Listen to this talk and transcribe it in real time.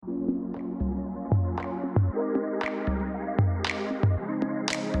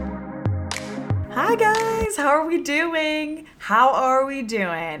Hi guys, how are we doing? How are we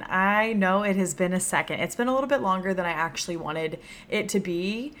doing? I know it has been a second. It's been a little bit longer than I actually wanted it to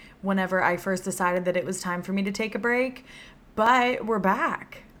be whenever I first decided that it was time for me to take a break, but we're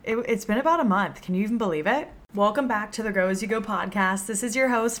back. It's been about a month. Can you even believe it? Welcome back to the Grow As You Go podcast. This is your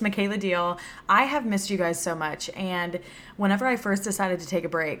host, Michaela Deal. I have missed you guys so much, and whenever I first decided to take a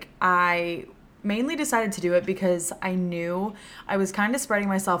break, I mainly decided to do it because I knew I was kind of spreading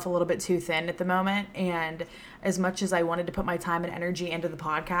myself a little bit too thin at the moment. And as much as I wanted to put my time and energy into the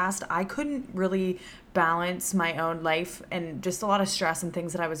podcast, I couldn't really balance my own life and just a lot of stress and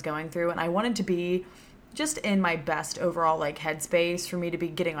things that I was going through. And I wanted to be just in my best overall headspace for me to be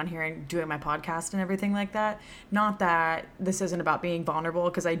getting on here and doing my podcast and everything like that. Not that this isn't about being vulnerable,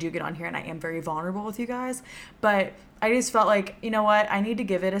 because I do get on here and I am very vulnerable with you guys, but I just felt like, you know what, I need to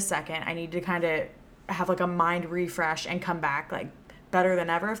give it a second. I need to kind of have a mind refresh and come back better than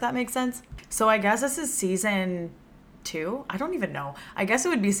ever, if that makes sense. So I guess this is season 2. I don't even know. I guess it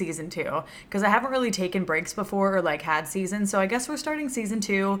would be season 2, because I haven't really taken breaks before or had seasons. So I guess we're starting season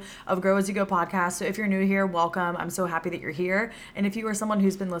 2 of Grow As You Go podcast. So if you're new here, welcome. I'm so happy that you're here. And if you are someone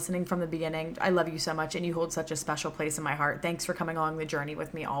who's been listening from the beginning, I love you so much and you hold such a special place in my heart. Thanks for coming along the journey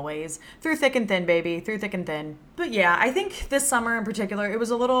with me always. Through thick and thin, baby. Through thick and thin. But yeah, I think this summer in particular, it was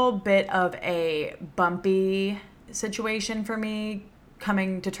a little bit of a bumpy situation for me,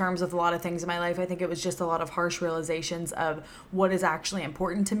 coming to terms with a lot of things in my life. I think it was just a lot of harsh realizations of what is actually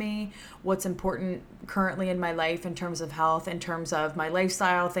important to me, what's important currently in my life in terms of health, in terms of my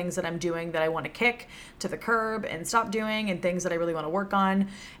lifestyle, things that I'm doing that I want to kick to the curb and stop doing, and things that I really want to work on.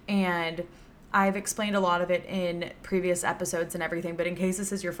 And I've explained a lot of it in previous episodes and everything, but in case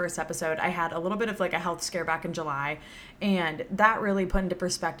this is your first episode, I had a little bit of a health scare back in July, and that really put into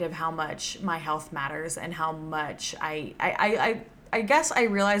perspective how much my health matters and how much I guess I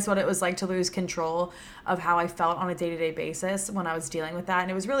realized what it was like to lose control of how I felt on a day-to-day basis when I was dealing with that.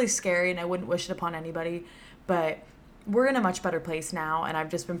 And it was really scary, and I wouldn't wish it upon anybody. But we're in a much better place now, and I've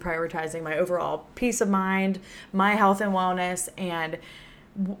just been prioritizing my overall peace of mind, my health and wellness, and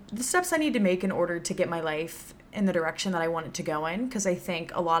the steps I need to make in order to get my life in the direction that I want it to go in. Because I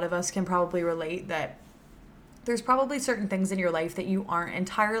think a lot of us can probably relate that there's probably certain things in your life that you aren't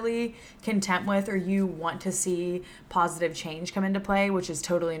entirely content with, or you want to see positive change come into play, which is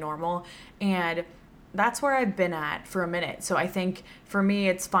totally normal. And that's where I've been at for a minute. So I think for me,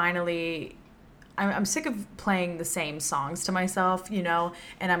 it's finally, I'm sick of playing the same songs to myself, and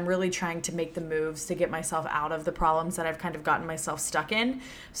I'm really trying to make the moves to get myself out of the problems that I've kind of gotten myself stuck in.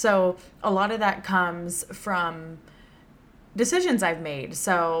 So a lot of that comes from decisions I've made.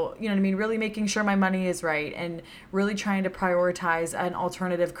 So, really making sure my money is right, and really trying to prioritize an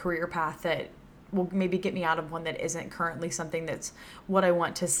alternative career path that will maybe get me out of one that isn't currently something that's what I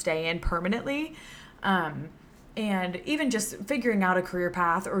want to stay in permanently. And even just figuring out a career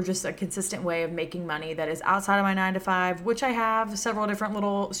path or just a consistent way of making money that is outside of my 9 to 5, which I have several different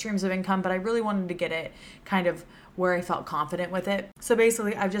little streams of income, but I really wanted to get it kind of where I felt confident with it. So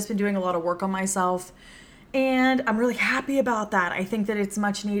basically, I've just been doing a lot of work on myself, and I'm really happy about that. I think that it's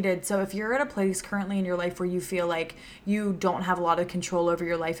much needed. So if you're at a place currently in your life where you feel like you don't have a lot of control over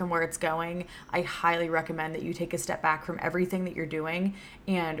your life and where it's going, I highly recommend that you take a step back from everything that you're doing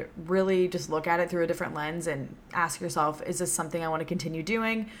and really just look at it through a different lens and ask yourself, is this something I want to continue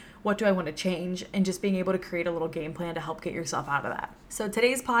doing? What do I want to change? And just being able to create a little game plan to help get yourself out of that. So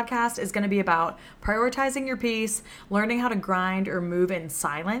today's podcast is going to be about prioritizing your peace, learning how to grind or move in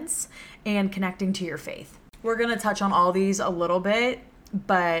silence, and connecting to your faith. We're going to touch on all these a little bit,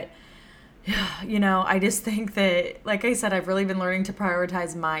 but I just think that, like I said, I've really been learning to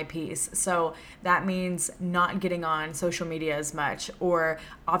prioritize my peace. So that means not getting on social media as much, or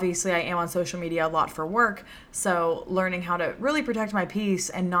obviously I am on social media a lot for work. So learning how to really protect my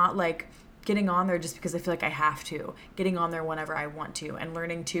peace and not getting on there just because I feel like I have to, getting on there whenever I want to, and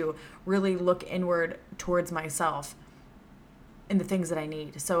learning to really look inward towards myself in the things that I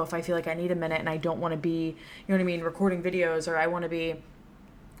need. So if I feel like I need a minute and I don't want to be, recording videos, or I want to be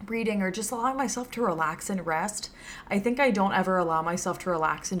reading, or just allowing myself to relax and rest. I think I don't ever allow myself to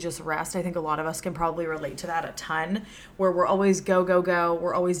relax and just rest. I think a lot of us can probably relate to that a ton, where we're always go, go, go.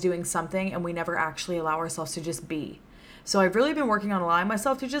 We're always doing something, and we never actually allow ourselves to just be. So I've really been working on allowing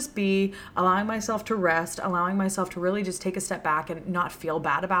myself to just be, allowing myself to rest, allowing myself to really just take a step back and not feel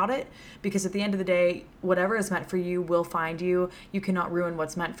bad about it. Because at the end of the day, whatever is meant for you will find you. You cannot ruin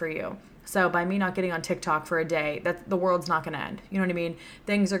what's meant for you. So by me not getting on TikTok for a day, that the world's not going to end. You know what I mean?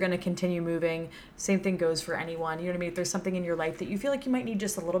 Things are going to continue moving. Same thing goes for anyone. You know what I mean? If there's something in your life that you feel like you might need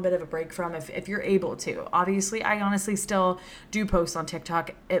just a little bit of a break from, if you're able to. Obviously, I honestly still do post on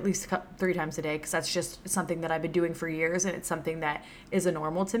TikTok at least 3 times a day, because that's just something that I've been doing for years, and it's something that is a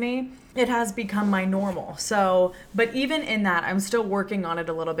normal to me. It has become my normal. So, but even in that, I'm still working on it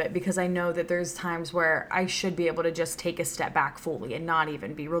a little bit, because I know that there's times where I should be able to just take a step back fully and not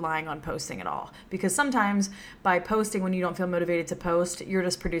even be relying on posting at all. Because sometimes by posting when you don't feel motivated to post, you're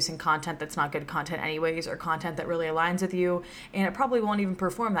just producing content that's not good content anyways, or content that really aligns with you, and it probably won't even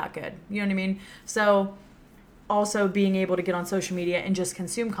perform that good. You know what I mean? So also being able to get on social media and just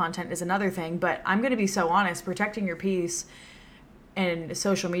consume content is another thing. But I'm going to be so honest, protecting your peace and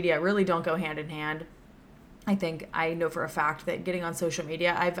social media really don't go hand in hand. I know for a fact that getting on social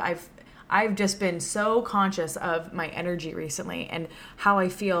media, I've just been so conscious of my energy recently and how I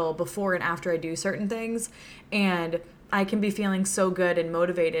feel before and after I do certain things. And I can be feeling so good and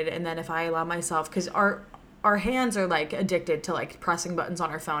motivated. And then if I allow myself, because our hands are like addicted to like pressing buttons on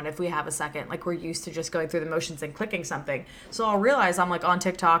our phone if we have a second. Like we're used to just going through the motions and clicking something. So I'll realize I'm like on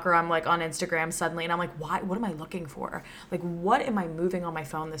TikTok or I'm like on Instagram suddenly, and I'm like, why? What am I looking for? Like, what am I moving on my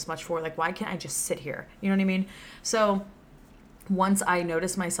phone this much for? Like, why can't I just sit here? You know what I mean? So once I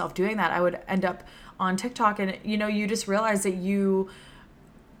noticed myself doing that, I would end up on TikTok, and you just realize that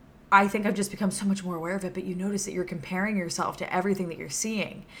I think I've just become so much more aware of it, but you notice that you're comparing yourself to everything that you're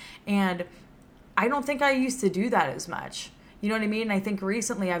seeing. And I don't think I used to do that as much. You know what I mean? I think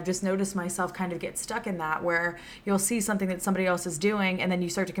recently I've just noticed myself kind of get stuck in that, where you'll see something that somebody else is doing, and then you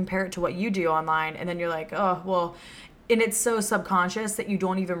start to compare it to what you do online, and then you're like, oh, well, and it's so subconscious that you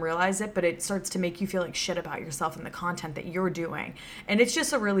don't even realize it, but it starts to make you feel like shit about yourself and the content that you're doing. And it's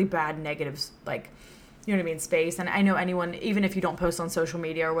just a really bad negative, like, you know what I mean, space. And I know anyone, even if you don't post on social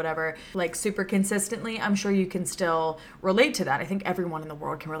media or whatever, like super consistently, I'm sure you can still relate to that. I think everyone in the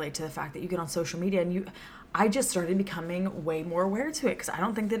world can relate to the fact that you get on social media, and I just started becoming way more aware to it, because I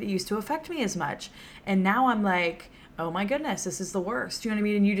don't think that it used to affect me as much. And now I'm like, oh my goodness, this is the worst. You know what I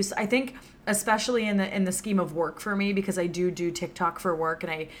mean? And I think, especially in the scheme of work for me, because I do TikTok for work,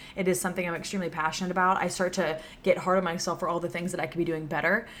 and it is something I'm extremely passionate about, I start to get hard on myself for all the things that I could be doing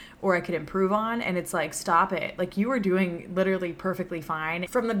better or I could improve on. And it's like, stop it. Like, you are doing literally perfectly fine.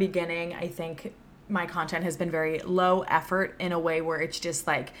 From the beginning, I think my content has been very low effort in a way where it's just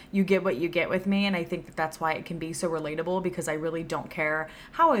like, you get what you get with me. And I think that that's why it can be so relatable, because I really don't care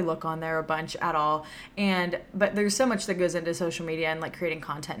how I look on there a bunch at all. But there's so much that goes into social media and like creating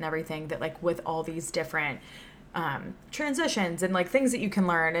content and everything, that like with all these different transitions and like things that you can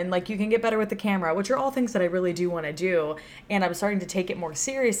learn, and like you can get better with the camera, which are all things that I really do want to do. And I'm starting to take it more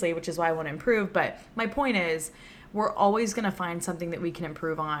seriously, which is why I want to improve. But my point is, we're always going to find something that we can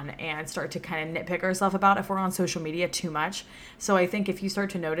improve on and start to kind of nitpick ourselves about if we're on social media too much. So I think if you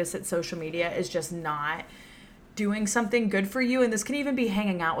start to notice that social media is just not doing something good for you, and this can even be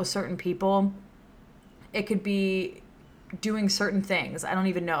hanging out with certain people, it could be doing certain things. I don't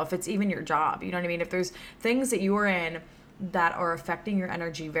even know if it's even your job. You know what I mean? If there's things that you are in that are affecting your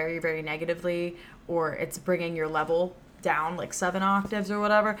energy very, very negatively, or it's bringing your level down like 7 octaves or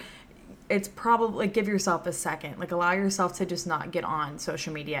whatever, it's probably, like, give yourself a second. Like, allow yourself to just not get on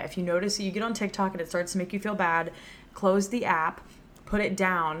social media. If you notice that you get on TikTok and it starts to make you feel bad, close the app, put it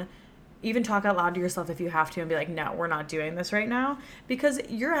down, even talk out loud to yourself if you have to, and be like, no, we're not doing this right now. Because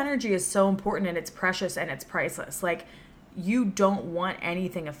your energy is so important, and it's precious, and it's priceless. Like, you don't want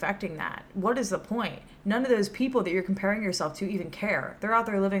anything affecting that. What is the point? None of those people that you're comparing yourself to even care. They're out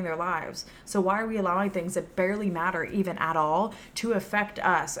there living their lives. So why are we allowing things that barely matter even at all to affect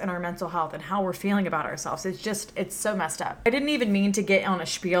us and our mental health and how we're feeling about ourselves? It's so messed up. I didn't even mean to get on a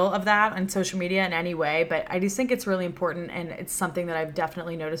spiel of that on social media in any way, but I just think it's really important, and it's something that I've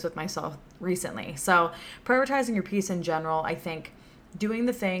definitely noticed with myself recently. So prioritizing your peace in general, I think doing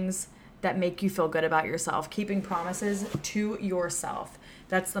the things that make you feel good about yourself, keeping promises to yourself.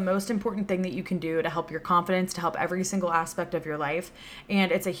 That's the most important thing that you can do to help your confidence, to help every single aspect of your life.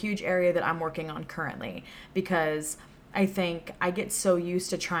 And it's a huge area that I'm working on currently, because I think I get so used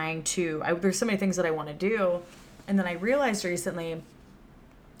to there's so many things that I want to do. And then I realized recently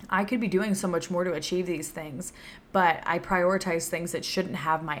I could be doing so much more to achieve these things, but I prioritize things that shouldn't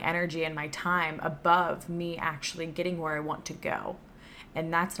have my energy and my time above me actually getting where I want to go.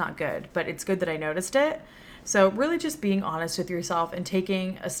 And that's not good, but it's good that I noticed it. So really just being honest with yourself and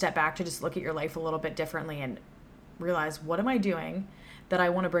taking a step back to just look at your life a little bit differently and realize, what am I doing that I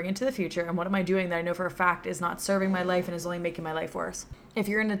want to bring into the future? And what am I doing that I know for a fact is not serving my life and is only making my life worse? If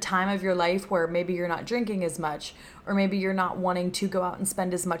you're in a time of your life where maybe you're not drinking as much, or maybe you're not wanting to go out and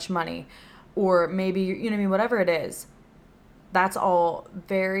spend as much money, or maybe, you know what I mean, whatever it is, that's all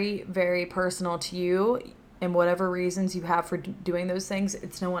very, very personal to you. And whatever reasons you have for doing those things,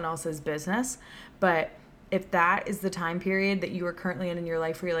 it's no one else's business. But if that is the time period that you are currently in your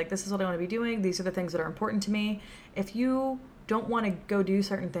life where you're like, this is what I want to be doing, these are the things that are important to me, if you don't want to go do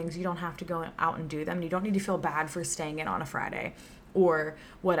certain things, you don't have to go out and do them. You don't need to feel bad for staying in on a Friday or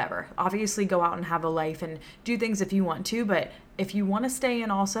whatever. Obviously, go out and have a life and do things if you want to, but if you want to stay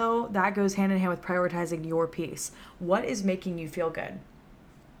in also, that goes hand in hand with prioritizing your peace. What is making you feel good?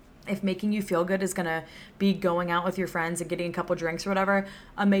 If making you feel good is going to be going out with your friends and getting a couple drinks or whatever,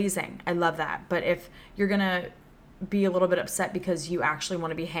 amazing. I love that. But if you're going to be a little bit upset because you actually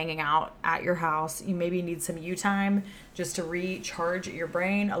want to be hanging out at your house, you maybe need some you time just to recharge your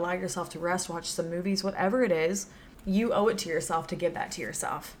brain, allow yourself to rest, watch some movies, whatever it is, you owe it to yourself to give that to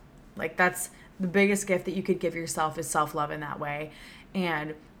yourself. Like, that's the biggest gift that you could give yourself, is self-love in that way.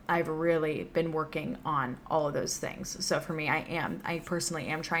 And I've really been working on all of those things. So for me, I personally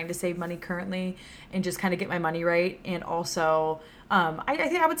am trying to save money currently and just kind of get my money right. And also, I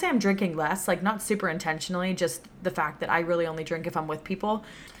think I would say I'm drinking less, like not super intentionally, just the fact that I really only drink if I'm with people.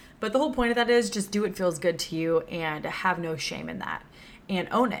 But the whole point of that is just do what feels good to you and have no shame in that and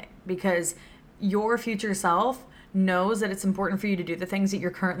own it, because your future self knows that it's important for you to do the things that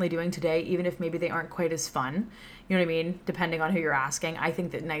you're currently doing today, even if maybe they aren't quite as fun. You know what I mean? Depending on who you're asking. I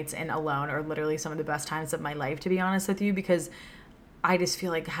think that nights in alone are literally some of the best times of my life, to be honest with you, because I just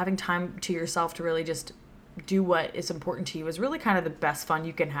feel like having time to yourself to really just do what is important to you is really kind of the best fun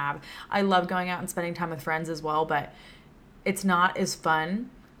you can have. I love going out and spending time with friends as well, but it's not as fun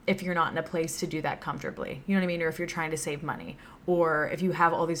if you're not in a place to do that comfortably. You know what I mean? Or if you're trying to save money, or if you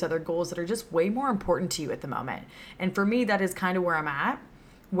have all these other goals that are just way more important to you at the moment. And for me, that is kind of where I'm at,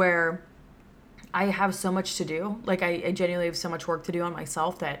 where I have so much to do. Like I genuinely have so much work to do on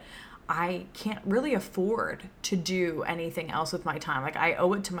myself that I can't really afford to do anything else with my time. Like, I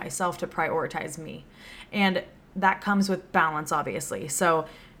owe it to myself to prioritize me. And that comes with balance, obviously. So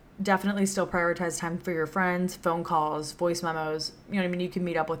definitely still prioritize time for your friends, phone calls, voice memos. You know what I mean? You can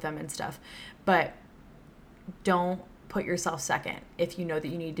meet up with them and stuff. But don't put yourself second if you know that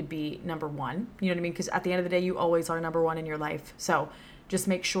you need to be number one. You know what I mean? Because at the end of the day, you always are number one in your life. So just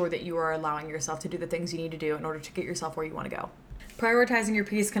make sure that you are allowing yourself to do the things you need to do in order to get yourself where you want to go. Prioritizing your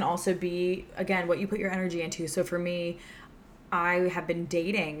peace can also be, again, what you put your energy into. So for me, I have been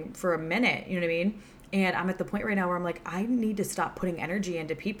dating for a minute, you know what I mean? And I'm at the point right now where I'm like, I need to stop putting energy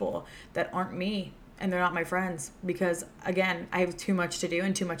into people that aren't me and they're not my friends, because again, I have too much to do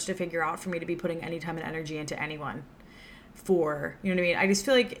and too much to figure out for me to be putting any time and energy into anyone for, you know what I mean? I just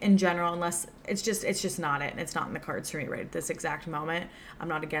feel like in general, unless it's just not it. And it's not in the cards for me right at this exact moment. I'm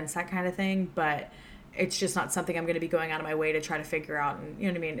not against that kind of thing, but it's just not something I'm going to be going out of my way to try to figure out. And you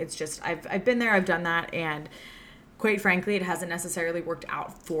know what I mean? It's just, I've been there, I've done that. And quite frankly, it hasn't necessarily worked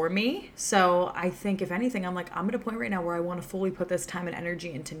out for me. So I think if anything, I'm like, I'm at a point right now where I want to fully put this time and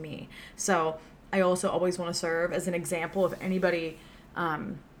energy into me. So I also always want to serve as an example. If anybody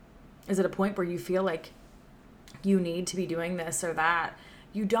is at a point where you feel like you need to be doing this or that,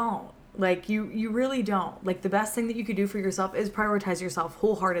 you don't. Like, you really don't. Like, the best thing that you could do for yourself is prioritize yourself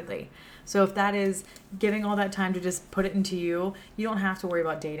wholeheartedly. So if that is giving all that time to just put it into you, you don't have to worry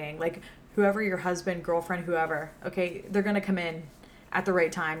about dating. Like, whoever your husband, girlfriend, whoever, okay, they're going to come in at the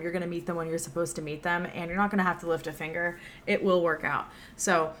right time. You're going to meet them when you're supposed to meet them, and you're not going to have to lift a finger. It will work out.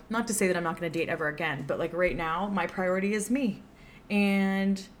 So not to say that I'm not going to date ever again, but like right now, my priority is me.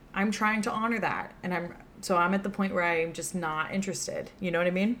 And I'm trying to honor that. And I'm at the point where I'm just not interested. You know what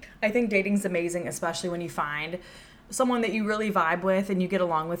I mean? I think dating's amazing, especially when you find someone that you really vibe with and you get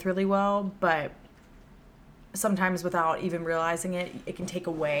along with really well, but sometimes without even realizing it, it can take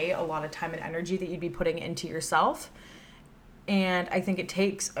away a lot of time and energy that you'd be putting into yourself. And I think it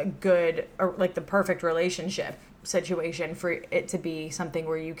takes a good, or like the perfect relationship situation for it to be something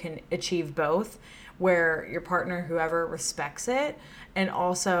where you can achieve both, where your partner, whoever, respects it, and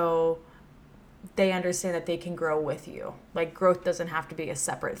also they understand that they can grow with you. Like, growth doesn't have to be a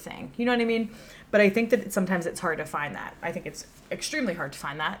separate thing. You know what I mean? But I think that sometimes it's hard to find that. I think it's extremely hard to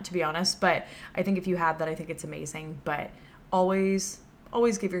find that, to be honest. But I think if you have that, I think it's amazing. But always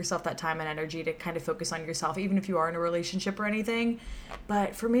give yourself that time and energy to kind of focus on yourself, even if you are in a relationship or anything.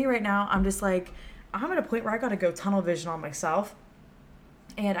 But for me right now, I'm just like, I'm at a point where I got to go tunnel vision on myself.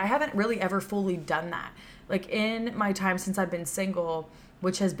 And I haven't really ever fully done that. Like, in my time since I've been single,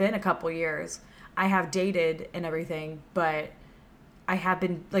 which has been a couple years, I have dated and everything, but I have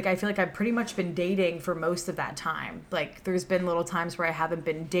been, like, I feel like I've pretty much been dating for most of that time. Like, there's been little times where I haven't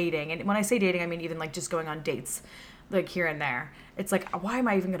been dating. And when I say dating, I mean even, like, just going on dates, like, here and there. It's like, why am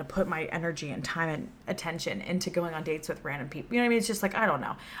I even going to put my energy and time and attention into going on dates with random people? You know what I mean? It's just like, I don't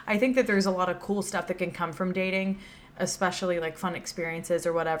know. I think that there's a lot of cool stuff that can come from dating, especially, like, fun experiences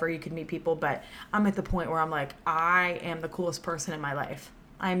or whatever. You can meet people. But I'm at the point where I'm like, I am the coolest person in my life.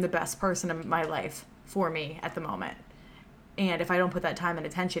 I am the best person in my life for me at the moment. And if I don't put that time and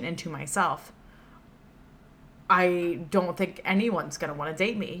attention into myself, I don't think anyone's going to want to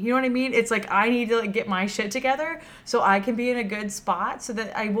date me. You know what I mean? It's like I need to, like, get my shit together so I can be in a good spot so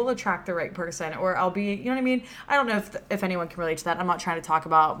that I will attract the right person, or I'll be, you know what I mean? I don't know if anyone can relate to that. I'm not trying to talk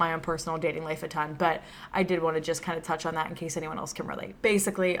about my own personal dating life a ton, but I did want to just kind of touch on that in case anyone else can relate.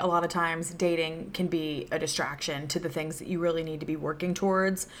 Basically, a lot of times dating can be a distraction to the things that you really need to be working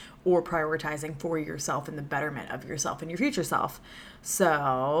towards or prioritizing for yourself and the betterment of yourself and your future self.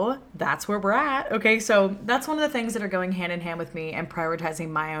 So that's where we're at. Okay, so that's one of the things that are going hand in hand with me and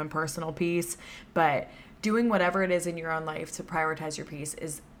prioritizing my own personal peace. But doing whatever it is in your own life to prioritize your peace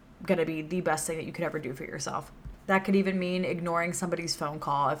is going to be the best thing that you could ever do for yourself. That could even mean ignoring somebody's phone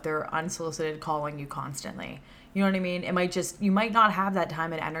call if they're unsolicited calling you constantly. You know what I mean? It might just, you might not have that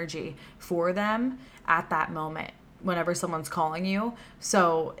time and energy for them at that moment whenever someone's calling you.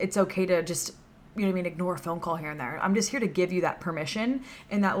 So it's okay to just, you know what I mean, ignore a phone call here and there. I'm just here to give you that permission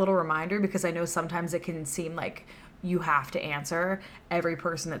and that little reminder, because I know sometimes it can seem like you have to answer every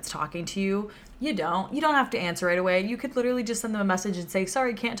person that's talking to you. You don't have to answer right away. You could literally just send them a message and say,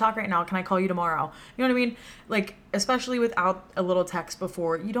 sorry, can't talk right now. Can I call you tomorrow? You know what I mean? Like, especially without a little text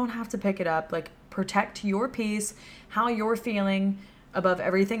before, you don't have to pick it up. Like, protect your peace, how you're feeling above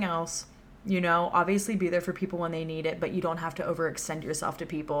everything else. You know, obviously be there for people when they need it, but you don't have to overextend yourself to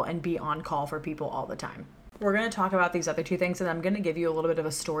people and be on call for people all the time. We're going to talk about these other two things, and I'm going to give you a little bit of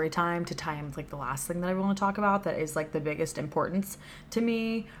a story time to tie in with, like, the last thing that I want to talk about that is, like, the biggest importance to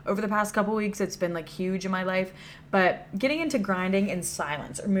me over the past couple weeks. It's been, like, huge in my life. But getting into grinding in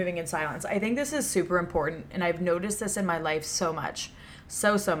silence or moving in silence, I think this is super important, and I've noticed this in my life so much,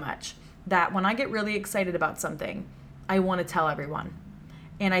 so much, that when I get really excited about something, I want to tell everyone.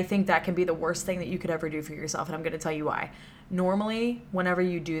 And I think that can be the worst thing that you could ever do for yourself. And I'm going to tell you why. Normally, whenever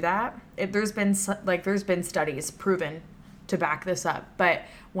you do that, there's been studies proven to back this up. But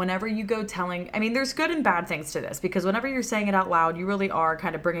whenever you go telling, I mean, there's good and bad things to this, because whenever you're saying it out loud, you really are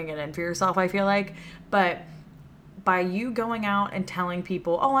kind of bringing it in for yourself, I feel like. But by you going out and telling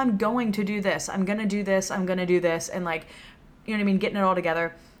people, oh, I'm going to do this, I'm going to do this, I'm going to do this, and, like, you know what I mean, getting it all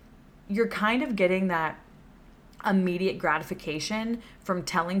together, you're kind of getting that immediate gratification from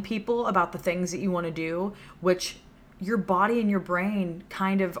telling people about the things that you want to do, which your body and your brain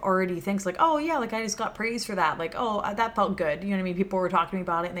kind of already thinks, like, oh yeah, like, I just got praise for that, like, oh, that felt good, you know what I mean, people were talking to me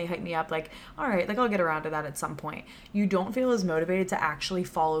about it and they hyped me up, like, all right, like, I'll get around to that at some point. You don't feel as motivated to actually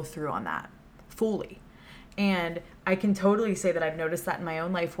follow through on that fully. And I can totally say that I've noticed that in my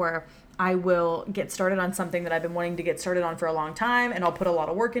own life, where I will get started on something that I've been wanting to get started on for a long time, and I'll put a lot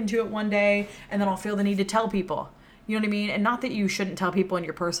of work into it one day, and then I'll feel the need to tell people. You know what I mean? And not that you shouldn't tell people in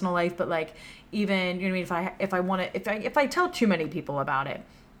your personal life, but, like, even, you know what I mean, if I tell too many people about it,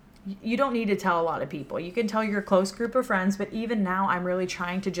 you don't need to tell a lot of people. You can tell your close group of friends, but even now I'm really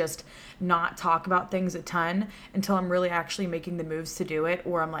trying to just not talk about things a ton until I'm really actually making the moves to do it,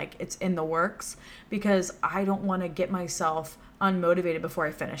 or I'm like, it's in the works, because I don't want to get myself unmotivated before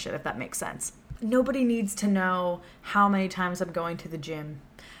I finish it, if that makes sense. Nobody needs to know how many times I'm going to the gym.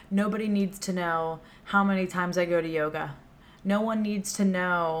 Nobody needs to know how many times I go to yoga. No one needs to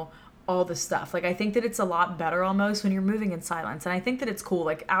know all the stuff. Like, I think that it's a lot better almost when you're moving in silence. And I think that it's cool,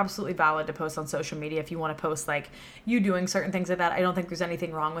 like, absolutely valid to post on social media if you want to post, like, you doing certain things like that. I don't think there's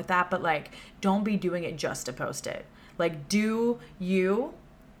anything wrong with that, but, like, don't be doing it just to post it. Like, do you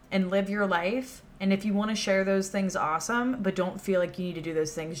and live your life. And if you want to share those things, awesome, but don't feel like you need to do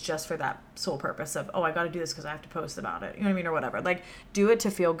those things just for that sole purpose of, oh, I got to do this because I have to post about it. You know what I mean? Or whatever. Like, do it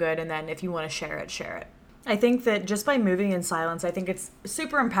to feel good. And then if you want to share it, share it. I think that just by moving in silence, I think it's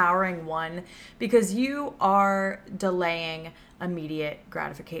super empowering, one, because you are delaying immediate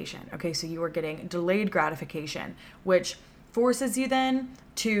gratification. Okay, so you are getting delayed gratification, which forces you then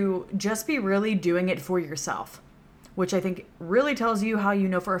to just be really doing it for yourself, which I think really tells you how you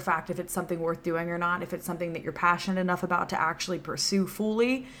know for a fact if it's something worth doing or not, if it's something that you're passionate enough about to actually pursue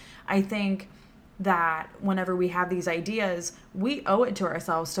fully. I think that whenever we have these ideas, we owe it to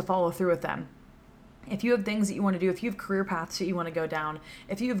ourselves to follow through with them. If you have things that you want to do, if you have career paths that you want to go down,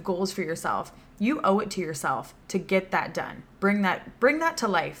 if you have goals for yourself, you owe it to yourself to get that done. Bring that to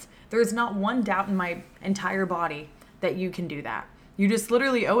life. There is not one doubt in my entire body that you can do that. You just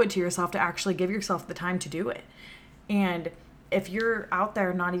literally owe it to yourself to actually give yourself the time to do it. And if you're out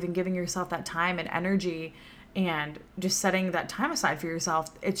there not even giving yourself that time and energy and just setting that time aside for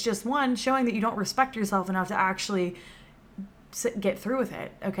yourself, it's just one, showing that you don't respect yourself enough to actually get through with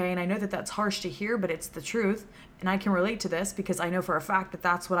it. Okay. And I know that that's harsh to hear, but it's the truth. And I can relate to this because I know for a fact that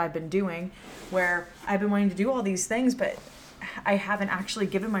that's what I've been doing, where I've been wanting to do all these things, but I haven't actually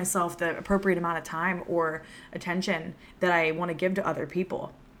given myself the appropriate amount of time or attention that I want to give to other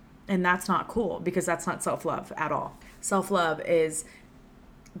people. And that's not cool, because that's not self-love at all. Self-love is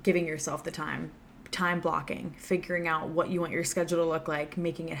giving yourself the time blocking, figuring out what you want your schedule to look like,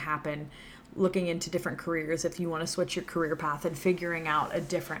 making it happen, looking into different careers if you want to switch your career path, and figuring out a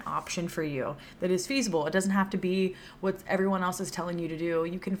different option for you that is feasible. It doesn't have to be what everyone else is telling you to do.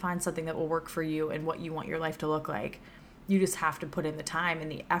 You can find something that will work for you and what you want your life to look like. You just have to put in the time and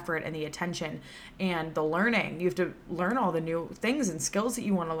the effort and the attention and the learning. You have to learn all the new things and skills that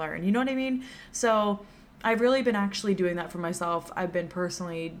you want to learn. You know what I mean? So I've really been actually doing that for myself. I've been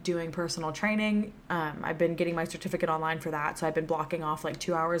personally doing personal training. I've been getting my certificate online for that. So I've been blocking off like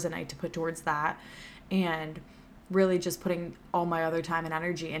 2 hours a night to put towards that, and really just putting all my other time and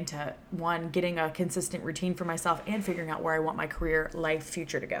energy into, one, getting a consistent routine for myself and figuring out where I want my career, life,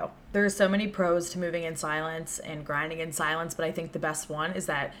 future to go. There are so many pros to moving in silence and grinding in silence, but I think the best one is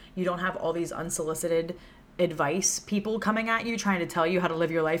that you don't have all these unsolicited advice people coming at you trying to tell you how to live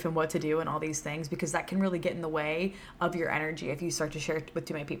your life and what to do and all these things, because that can really get in the way of your energy if you start to share it with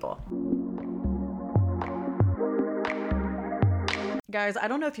too many people. Guys, I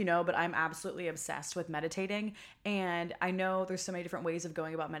don't know if you know, but I'm absolutely obsessed with meditating. And I know there's so many different ways of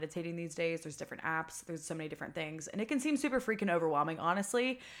going about meditating these days. There's different apps. There's so many different things. And it can seem super freaking overwhelming,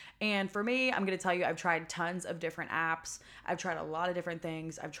 honestly. And for me, I'm going to tell you, I've tried tons of different apps. I've tried a lot of different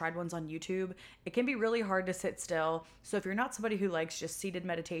things. I've tried ones on YouTube. It can be really hard to sit still. So if you're not somebody who likes just seated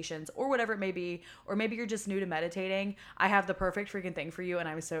meditations or whatever it may be, or maybe you're just new to meditating, I have the perfect freaking thing for you. And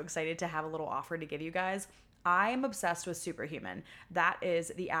I'm so excited to have a little offer to give you guys. I am obsessed with Superhuman. That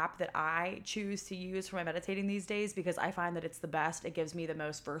is the app that I choose to use for my meditating these days because I find that it's the best. It gives me the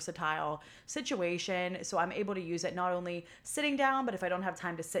most versatile situation. So I'm able to use it not only sitting down, but if I don't have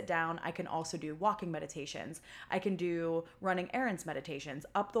time to sit down, I can also do walking meditations. I can do running errands meditations,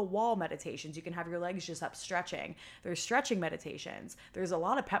 up the wall meditations. You can have your legs just up stretching. There's stretching meditations. There's a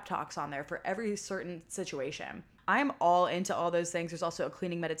lot of pep talks on there for every certain situation. I'm all into all those things. There's also a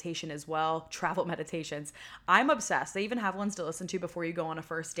cleaning meditation as well, travel meditations. I'm obsessed. They even have ones to listen to before you go on a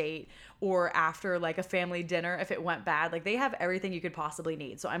first date or after like a family dinner if it went bad. Like they have everything you could possibly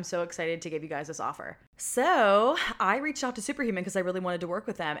need. So I'm so excited to give you guys this offer. So I reached out to Superhuman because I really wanted to work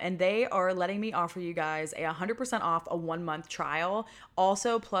with them, and they are letting me offer you guys a 100% off a 1-month trial,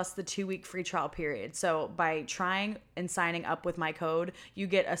 also plus the 2-week free trial period. So by trying and signing up with my code, you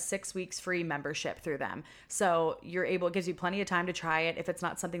get a 6 weeks free membership through them. So it gives you plenty of time to try it. If it's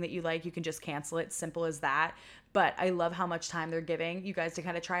not something that you like, you can just cancel it. Simple as that. But I love how much time they're giving you guys to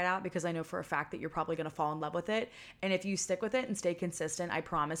kind of try it out because I know for a fact that you're probably going to fall in love with it. And if you stick with it and stay consistent, I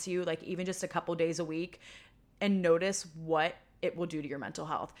promise you, like even just a couple days a week, and notice what it will do to your mental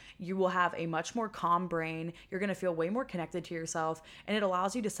health. You will have a much more calm brain. You're going to feel way more connected to yourself, and it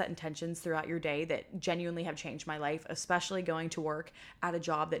allows you to set intentions throughout your day that genuinely have changed my life, especially going to work at a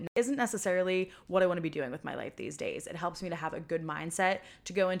job that isn't necessarily what I want to be doing with my life these days. It helps me to have a good mindset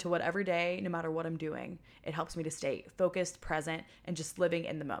to go into whatever day, no matter what I'm doing. It helps me to stay focused, present, and just living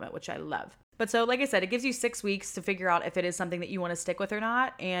in the moment, which I love. But so, like I said, it gives you 6 weeks to figure out if it is something that you want to stick with or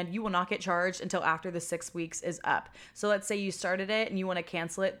not, and you will not get charged until after the 6 weeks is up. So let's say you started it and you want to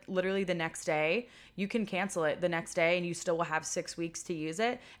cancel it literally the next day. You can cancel it the next day and you still will have 6 weeks to use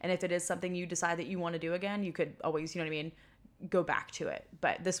it. And if it is something you decide that you want to do again, you could always, go back to it.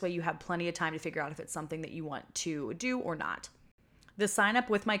 But this way you have plenty of time to figure out if it's something that you want to do or not. The sign up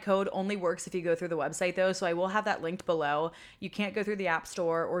with my code only works if you go through the website though, so I will have that linked below. You can't go through the App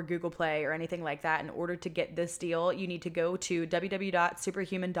Store or Google Play or anything like that. In order to get this deal, you need to go to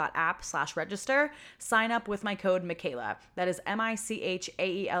www.superhuman.app/register, sign up with my code Michaela. That is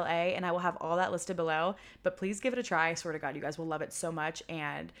MICHAELA, and I will have all that listed below. But please give it a try. I swear to God, you guys will love it so much,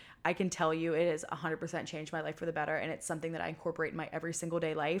 and I can tell you it has 100% changed my life for the better, and it's something that I incorporate in my every single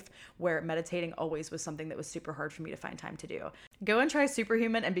day life, where meditating always was something that was super hard for me to find time to do. Go and try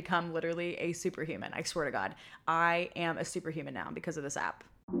Superhuman and become literally a superhuman. I swear to God, I am a superhuman now because of this app.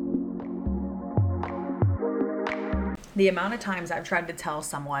 The amount of times I've tried to tell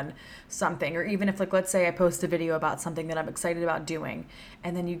someone something, or even if, like, let's say I post a video about something that I'm excited about doing,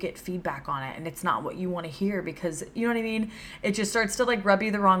 and then you get feedback on it and it's not what you want to hear because, you know what I mean? It just starts to like rub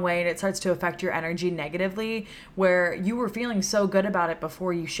you the wrong way, and it starts to affect your energy negatively, where you were feeling so good about it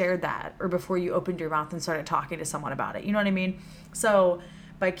before you shared that, or before you opened your mouth and started talking to someone about it. You know what I mean? So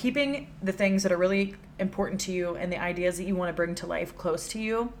by keeping the things that are really important to you and the ideas that you want to bring to life close to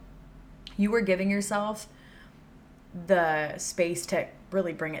you, you are giving yourself the space to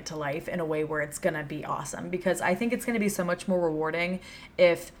really bring it to life in a way where it's going to be awesome. Because I think it's going to be so much more rewarding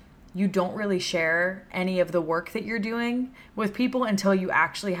if you don't really share any of the work that you're doing with people until you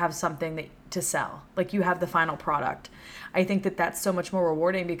actually have something to sell. Like, you have the final product. I think that that's so much more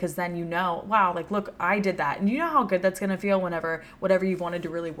rewarding, because then you know, wow, like, look, I did that. And you know how good that's going to feel whenever whatever you've wanted to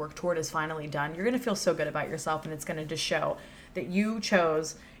really work toward is finally done. You're going to feel so good about yourself, and it's going to just show that you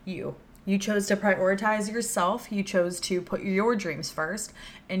chose you. You chose to prioritize yourself. You chose to put your dreams first,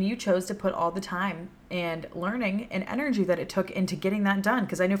 and you chose to put all the time and learning and energy that it took into getting that done.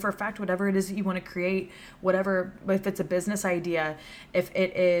 Because I know for a fact, whatever it is that you want to create, whatever, if it's a business idea, if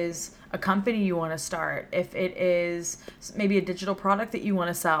it is a company you want to start, if it is maybe a digital product that you want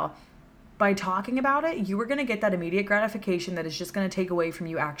to sell, by talking about it, you are going to get that immediate gratification that is just going to take away from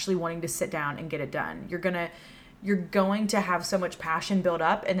you actually wanting to sit down and get it done. You're going to have so much passion build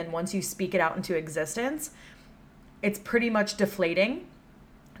up, and then once you speak it out into existence, it's pretty much deflating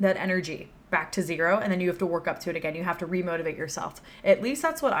that energy back to zero, and then you have to work up to it again. You have to remotivate yourself. At least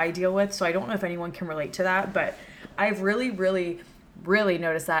that's what I deal with, so I don't know if anyone can relate to that, but I've really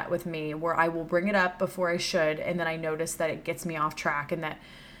noticed that with me, where I will bring it up before I should, and then I notice that it gets me off track, and that,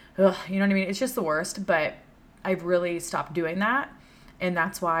 you know what I mean? It's just the worst, but I've really stopped doing that. And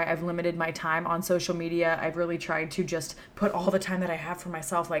that's why I've limited my time on social media. I've really tried to just put all the time that I have for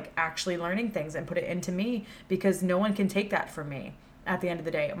myself, like actually learning things, and put it into me, because no one can take that from me at the end of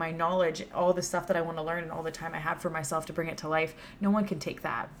the day. My knowledge, all the stuff that I want to learn, and all the time I have for myself to bring it to life, no one can take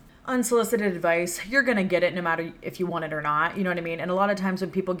that. Unsolicited advice, you're going to get it no matter if you want it or not. You know what I mean? And a lot of times when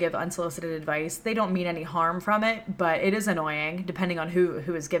people give unsolicited advice, they don't mean any harm from it, but it is annoying depending on who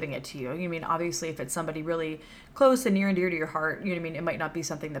is giving it to you. You know, mean, obviously if it's somebody really close and near and dear to your heart, you know what I mean? It might not be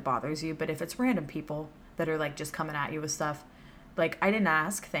something that bothers you, but if it's random people that are like just coming at you with stuff, like, I didn't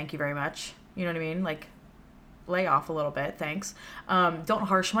ask, thank you very much. You know what I mean? Like, lay off a little bit, thanks. Don't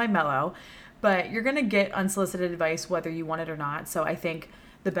harsh my mellow, but you're going to get unsolicited advice whether you want it or not. So I think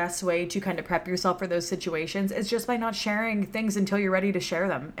the best way to kind of prep yourself for those situations is just by not sharing things until you're ready to share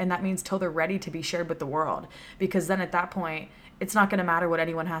them. And that means till they're ready to be shared with the world. Because then at that point, it's not going to matter what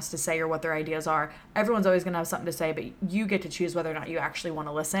anyone has to say or what their ideas are. Everyone's always going to have something to say, but you get to choose whether or not you actually want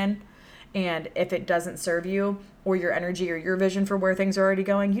to listen. And if it doesn't serve you or your energy or your vision for where things are already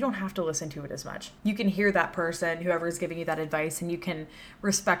going, you don't have to listen to it as much. You can hear that person, whoever is giving you that advice, and you can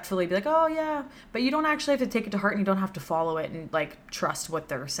respectfully be like, oh yeah, but you don't actually have to take it to heart, and you don't have to follow it and like trust what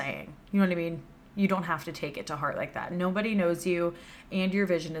they're saying. You know what I mean? You don't have to take it to heart like that. Nobody knows you and your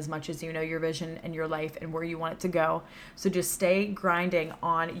vision as much as you know your vision and your life and where you want it to go. So just stay grinding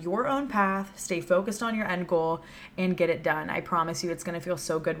on your own path, stay focused on your end goal, and get it done. I promise you it's going to feel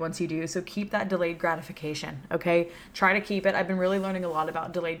so good once you do. So keep that delayed gratification, okay? Try to keep it. I've been really learning a lot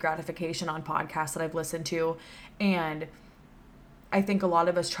about delayed gratification on podcasts that I've listened to, and I think a lot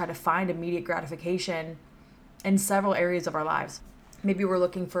of us try to find immediate gratification in several areas of our lives. Maybe we're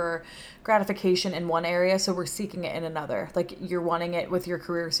looking for gratification in one area, so we're seeking it in another. Like, you're wanting it with your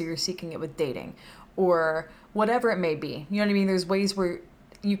career, so you're seeking it with dating, or whatever it may be. You know what I mean? There's ways where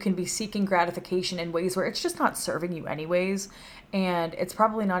you can be seeking gratification in ways where it's just not serving you anyways, and it's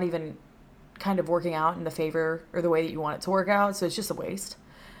probably not even kind of working out in the favor or the way that you want it to work out, so it's just a waste.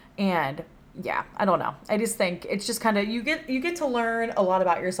 And yeah, I don't know. I just think it's just kind of, you get to learn a lot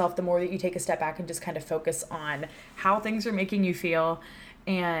about yourself the more that you take a step back and just kind of focus on how things are making you feel.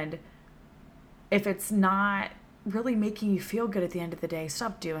 And if it's not really making you feel good at the end of the day,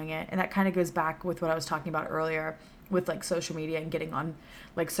 stop doing it. And that kind of goes back with what I was talking about earlier with like social media and getting on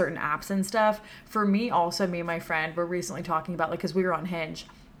like certain apps and stuff. For me also, me and my friend were recently talking about, like, because we were on Hinge,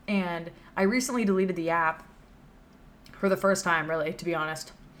 and I recently deleted the app for the first time, really, to be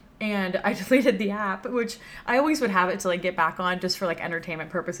honest. And I deleted the app, which I always would have it to like get back on just for like entertainment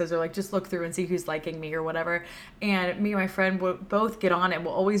purposes, or like just look through and see who's liking me or whatever. And me and my friend would both get on it.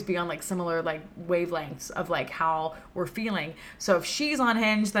 We'll always be on like similar like wavelengths of like how we're feeling. So if she's on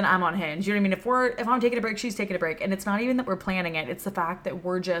Hinge, then I'm on Hinge. You know what I mean? If I'm taking a break, she's taking a break. And it's not even that we're planning it. It's the fact that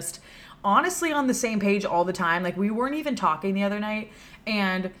we're just honestly on the same page all the time. Like, we weren't even talking the other night,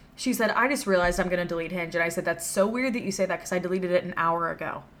 and she said, I just realized I'm going to delete Hinge. And I said, that's so weird that you say that, because I deleted it an hour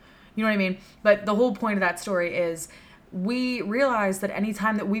ago. You know what I mean? But the whole point of that story is we realized that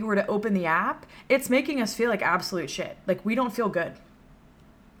anytime that we were to open the app, it's making us feel like absolute shit. Like, we don't feel good.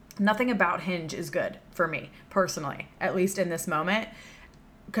 Nothing about Hinge is good for me personally, at least in this moment,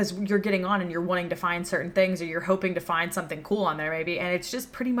 because you're getting on and you're wanting to find certain things, or you're hoping to find something cool on there maybe. And it's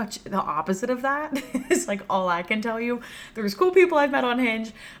just pretty much the opposite of that. It's like all I can tell you. There's cool people I've met on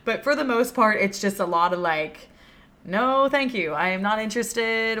Hinge, but for the most part, it's just a lot of like, no, thank you. I am not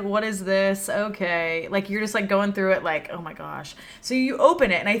interested. What is this? Okay. Like, you're just like going through it like, oh my gosh. So you open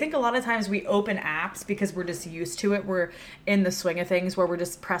it. And I think a lot of times we open apps because we're just used to it. We're in the swing of things where we're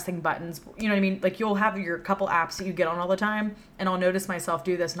just pressing buttons. You know what I mean? Like, you'll have your couple apps that you get on all the time, and I'll notice myself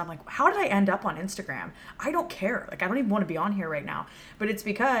do this. And I'm like, how did I end up on Instagram? I don't care. Like, I don't even want to be on here right now. But it's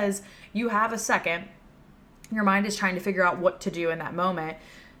because you have a second. Your mind is trying to figure out what to do in that moment.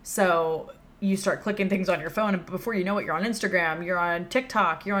 So you start clicking things on your phone, and before you know it, you're on Instagram, you're on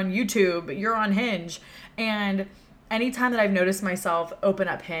TikTok, you're on YouTube, you're on Hinge. And anytime that I've noticed myself open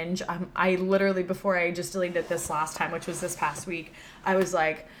up Hinge, I literally, before I just deleted this last time, which was this past week, I was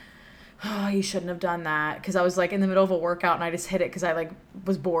like, oh, you shouldn't have done that. Because I was like in the middle of a workout and I just hit it because I like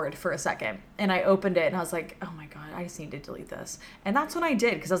was bored for a second. And I opened it and I was like, oh my God, I just need to delete this. And that's when I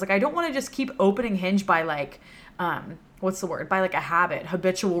did, because I was like, I don't want to just keep opening Hinge by like, by like a habit,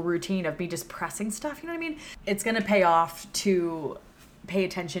 habitual routine of me just pressing stuff. You know what I mean? It's going to pay off to pay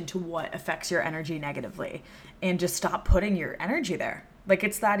attention to what affects your energy negatively and just stop putting your energy there. Like,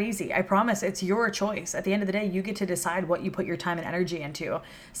 it's that easy. I promise, it's your choice. At the end of the day, you get to decide what you put your time and energy into.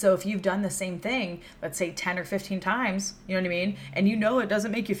 So if you've done the same thing, let's say 10 or 15 times, you know what I mean? And you know it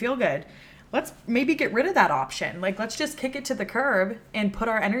doesn't make you feel good. Let's maybe get rid of that option. Like, let's just kick it to the curb and put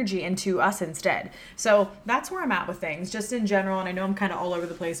our energy into us instead. So that's where I'm at with things, just in general. And I know I'm kind of all over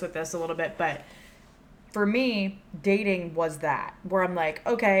the place with this a little bit, but for me, dating was that, where I'm like,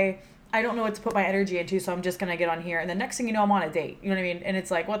 okay, I don't know what to put my energy into, so I'm just going to get on here. And the next thing you know, I'm on a date. You know what I mean? And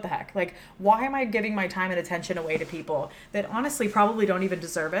it's like, what the heck? Like, why am I giving my time and attention away to people that honestly probably don't even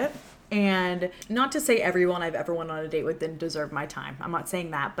deserve it? And not to say everyone I've ever went on a date with didn't deserve my time. I'm not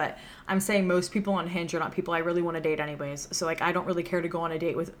saying that, but I'm saying most people on Hinge are not people I really want to date anyways. So like, I don't really care to go on a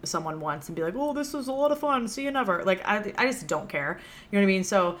date with someone once and be like, oh, this was a lot of fun, see you never. Like, I just don't care. You know what I mean?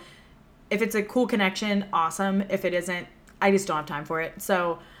 So if it's a cool connection, awesome. If it isn't, I just don't have time for it.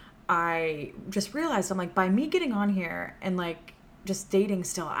 So I just realized, I'm like, by me getting on here and like just dating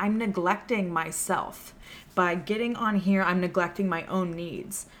still, I'm neglecting myself. By getting on here, I'm neglecting my own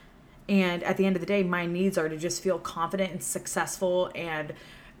needs. And at the end of the day, my needs are to just feel confident and successful and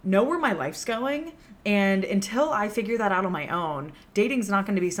know where my life's going. And until I figure that out on my own, dating's not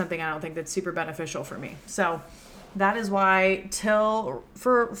going to be something I don't think that's super beneficial for me. So that is why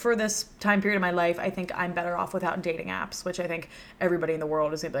for this time period of my life, I think I'm better off without dating apps, which I think everybody in the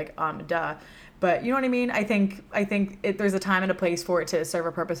world is going to be like, duh. But you know what I mean? I think there's a time and a place for it to serve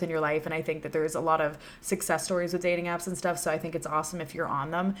a purpose in your life. And I think that there's a lot of success stories with dating apps and stuff. So I think it's awesome if you're on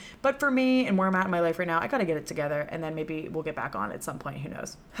them. But for me and where I'm at in my life right now, I got to get it together. And then maybe we'll get back on at some point. Who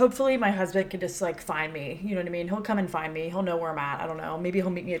knows? Hopefully my husband can just like find me. You know what I mean? He'll come and find me. He'll know where I'm at. I don't know. Maybe he'll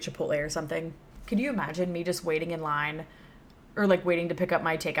meet me at Chipotle or something. Could you imagine me just waiting in line or like waiting to pick up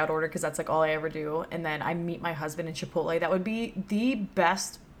my takeout order? Because that's like all I ever do. And then I meet my husband in Chipotle. That would be the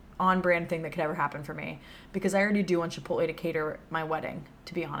best on-brand thing that could ever happen for me, because I already do want Chipotle to cater my wedding,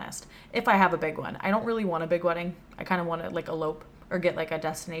 to be honest. If I have a big one. I don't really want a big wedding. I kind of want to like elope or get like a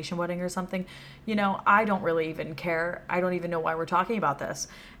destination wedding or something. You know, I don't really even care. I don't even know why we're talking about this.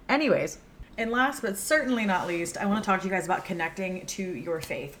 Anyways, and last but certainly not least, I want to talk to you guys about connecting to your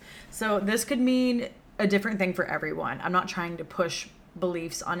faith. So this could mean a different thing for everyone. I'm not trying to push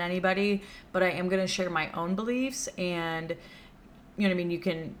beliefs on anybody, but I am going to share my own beliefs, and you know what I mean? You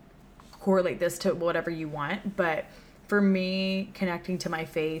can correlate this to whatever you want, but for me, connecting to my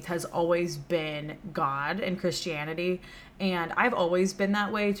faith has always been God and Christianity, and I've always been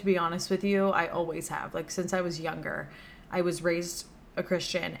that way, to be honest with you. I always have. Like, since I was younger, I was raised a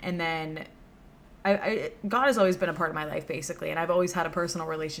Christian, and then God has always been a part of my life, basically, and I've always had a personal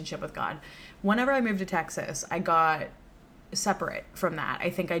relationship with God. Whenever I moved to Texas, I got separate from that. I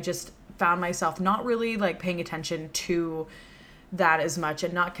think I just found myself not really like paying attention to that as much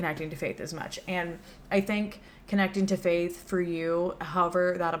and not connecting to faith as much. And I think connecting to faith for you,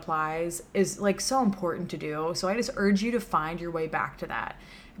 however that applies, is like so important to do. So I just urge you to find your way back to that,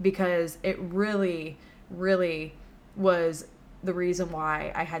 because it really, really was the reason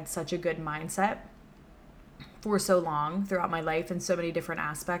why I had such a good mindset for so long throughout my life in so many different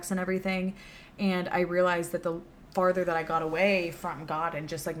aspects and everything. And I realized that the farther that I got away from God and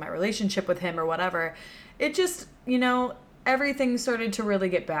just like my relationship with him or whatever, it just, you know, everything started to really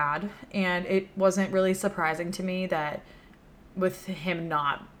get bad, and it wasn't really surprising to me that with him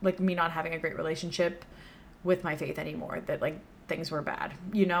not, like, me not having a great relationship with my faith anymore, that, like, things were bad,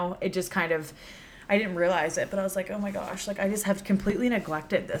 you know? It just kind of, I didn't realize it, but I was like, oh my gosh, like, I just have completely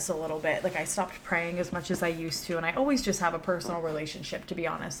neglected this a little bit. Like, I stopped praying as much as I used to, and I always just have a personal relationship, to be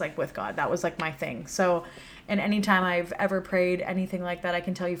honest, like, with God. That was, like, my thing. So, and anytime I've ever prayed anything like that, I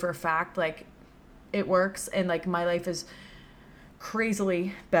can tell you for a fact, like, it works, and, like, my life is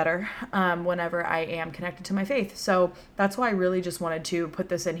crazily better whenever I am connected to my faith. So that's why I really just wanted to put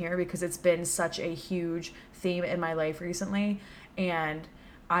this in here, because it's been such a huge theme in my life recently, and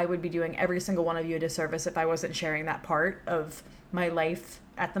I would be doing every single one of you a disservice if I wasn't sharing that part of my life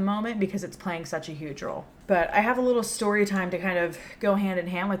at the moment, because it's playing such a huge role. But I have a little story time to kind of go hand in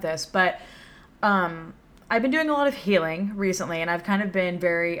hand with this, but I've been doing a lot of healing recently, and I've kind of been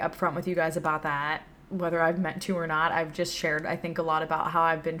very upfront with you guys about that, whether I've meant to or not. I've just shared, I think, a lot about how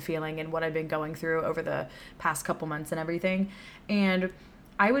I've been feeling and what I've been going through over the past couple months and everything. And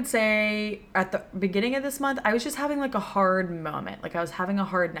I would say at the beginning of this month, I was just having like a hard moment. Like, I was having a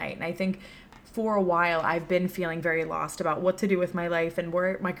hard night. And I think for a while I've been feeling very lost about what to do with my life and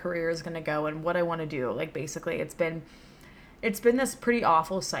where my career is going to go and what I want to do. Like, basically it's been this pretty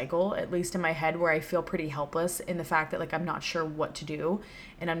awful cycle, at least in my head, where I feel pretty helpless in the fact that, like, I'm not sure what to do,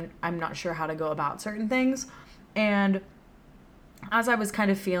 and I'm not sure how to go about certain things. And as I was kind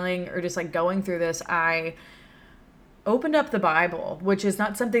of feeling, or just like going through this, I opened up the Bible, which is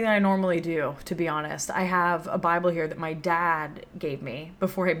not something that I normally do, to be honest. I have a Bible here that my dad gave me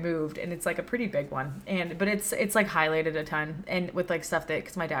before I moved, and it's like a pretty big one. But it's like highlighted a ton, and with like stuff that,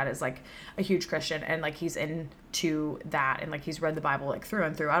 because my dad is like a huge Christian, and like he's into that, and like he's read the Bible like through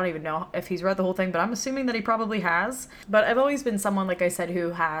and through. I don't even know if he's read the whole thing, but I'm assuming that he probably has. But I've always been someone, like I said,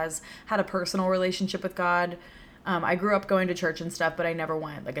 who has had a personal relationship with God. I grew up going to church and stuff, but I never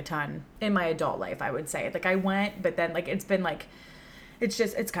went like a ton in my adult life, I would say. Like, I went, but then like it's been like,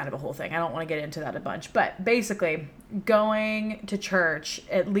 it's kind of a whole thing. I don't want to get into that a bunch, but basically going to church,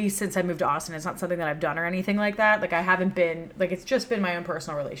 at least since I moved to Austin, it's not something that I've done or anything like that. Like, I haven't been, like, it's just been my own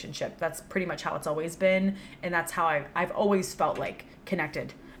personal relationship. That's pretty much how it's always been. And that's how I've always felt like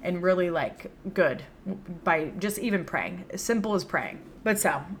connected and really like good by just even praying, as simple as praying. But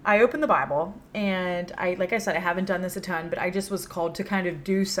so I opened the Bible, and like I said, I haven't done this a ton, but I just was called to kind of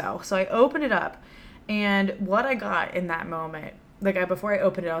do so. So I opened it up, and what I got in that moment, like, before I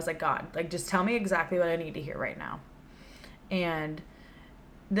opened it, I was like, God, like, just tell me exactly what I need to hear right now. And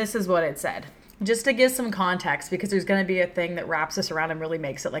this is what it said. Just to give some context, because there's going to be a thing that wraps this around and really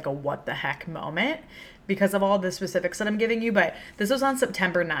makes it like a what the heck moment because of all the specifics that I'm giving you. But this was on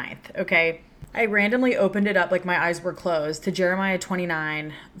September 9th, okay? I randomly opened it up, like my eyes were closed, to Jeremiah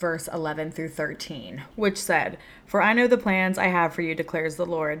 29, verse 11 through 13, which said, "For I know the plans I have for you, declares the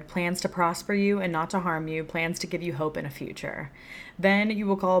Lord, plans to prosper you and not to harm you, plans to give you hope in a future. Then you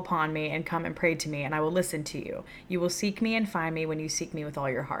will call upon me and come and pray to me, and I will listen to you. You will seek me and find me when you seek me with all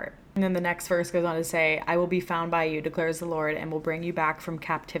your heart." And then the next verse goes on to say, "I will be found by you, declares the Lord, and will bring you back from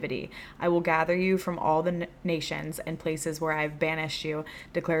captivity. I will gather you from all the nations and places where I have banished you,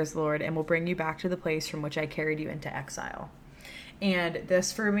 declares the Lord, and will bring you back to the place from which I carried you into exile." And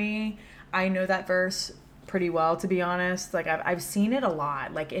this, for me, I know that verse pretty well, to be honest. Like, I've seen it a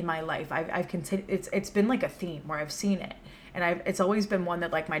lot, like, in my life. I've considered, it's been like a theme where I've seen it. And it's always been one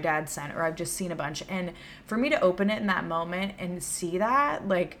that, like, my dad sent, or I've just seen a bunch. And for me to open it in that moment and see that,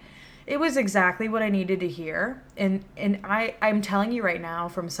 like, it was exactly what I needed to hear. And I'm telling you right now,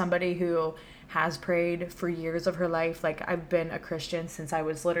 from somebody who has prayed for years of her life, like, I've been a Christian since I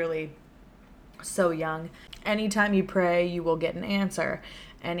was literally so young. Anytime you pray, you will get an answer.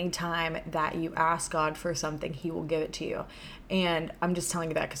 Anytime that you ask God for something, he will give it to you. And I'm just telling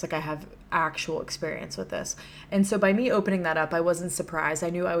you that because, like, I have actual experience with this. And so by me opening that up, I wasn't surprised.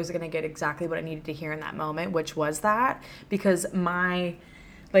 I knew I was going to get exactly what I needed to hear in that moment, which was that, because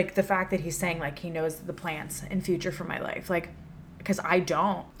the fact that he's saying, like, he knows the plans and future for my life, like, because I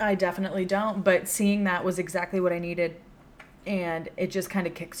definitely don't, but seeing that was exactly what I needed. And it just kind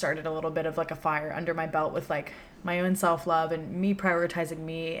of kickstarted a little bit of, like, a fire under my belt with, like, my own self-love and me prioritizing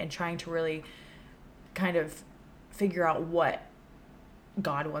me and trying to really kind of figure out what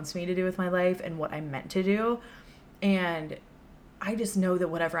God wants me to do with my life and what I'm meant to do. And I just know that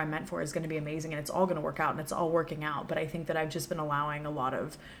whatever I'm meant for is going to be amazing, and it's all going to work out, and it's all working out. But I think that I've just been allowing a lot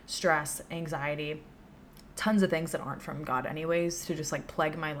of stress, anxiety, tons of things that aren't from God anyways, to just, like,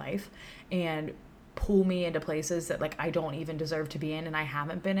 plague my life. And pull me into places that like I don't even deserve to be in and I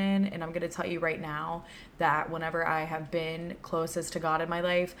haven't been in. And I'm going to tell you right now that whenever I have been closest to God in my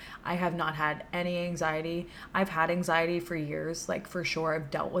life, I have not had any anxiety. I've had anxiety for years, like for sure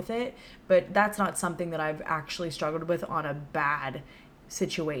I've dealt with it, but that's not something that I've actually struggled with on a bad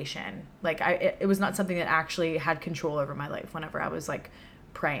situation. Like it was not something that actually had control over my life whenever I was like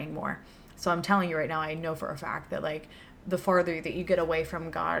praying more. So I'm telling you right now, I know for a fact that like the farther that you get away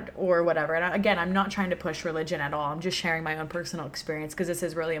from God or whatever. And again, I'm not trying to push religion at all. I'm just sharing my own personal experience because this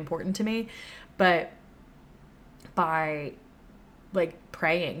is really important to me. But by like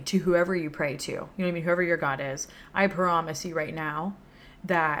praying to whoever you pray to, you know what I mean? Whoever your God is, I promise you right now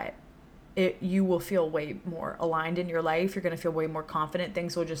that you will feel way more aligned in your life. You're going to feel way more confident.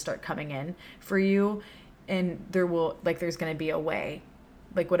 Things will just start coming in for you. And there's going to be a way,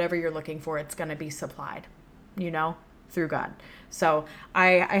 like whatever you're looking for, it's going to be supplied, through God. So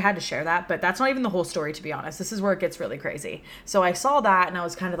I had to share that, but that's not even the whole story, to be honest. This is where it gets really crazy. So I saw that and I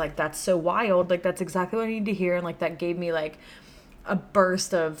was kind of like, that's so wild. Like, that's exactly what I need to hear. And like, that gave me like a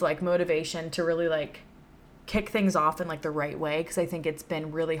burst of like motivation to really like kick things off in like the right way. Cause I think it's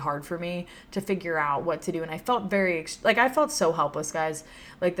been really hard for me to figure out what to do. And I felt I felt so helpless, guys,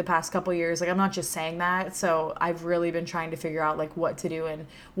 like the past couple years. Like, I'm not just saying that. So I've really been trying to figure out like what to do and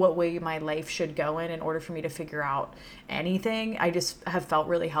what way my life should go in order for me to figure out anything. I just have felt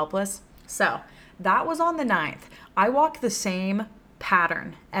really helpless. So that was on the 9th. I walk the same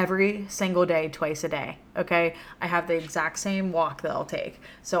pattern every single day, twice a day. Okay. I have the exact same walk that I'll take.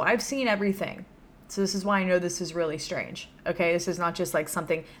 So I've seen everything. So this is why I know this is really strange. Okay. This is not just like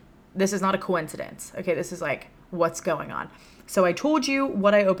this is not a coincidence. Okay. This is like what's going on. So I told you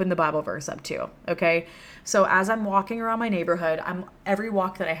what I opened the Bible verse up to. Okay. So as I'm walking around my neighborhood, every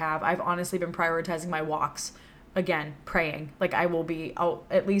walk that I have, I've honestly been prioritizing my walks. Again, praying. Like I'll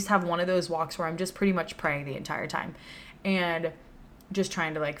at least have one of those walks where I'm just pretty much praying the entire time and just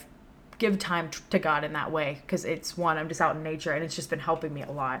trying to like give time to God in that way. Cause I'm just out in nature and it's just been helping me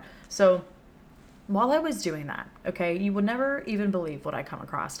a lot. So while I was doing that, okay, you would never even believe what I come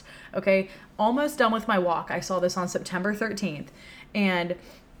across, okay? Almost done with my walk. I saw this on September 13th, and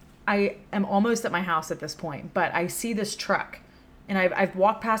I am almost at my house at this point, but I see this truck, and I've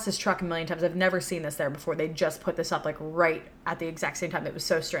walked past this truck a million times. I've never seen this there before. They just put this up like right at the exact same time. It was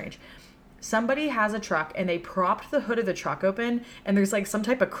so strange. Somebody has a truck, and they propped the hood of the truck open, and there's like some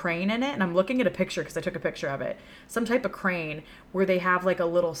type of crane in it, and I'm looking at a picture because I took a picture of it. Some type of crane where they have like a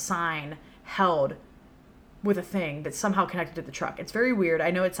little sign held with a thing that's somehow connected to the truck. It's very weird.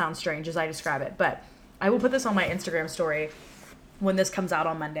 I know it sounds strange as I describe it, but I will put this on my Instagram story when this comes out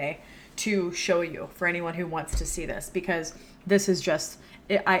on Monday to show you for anyone who wants to see this, because this is just,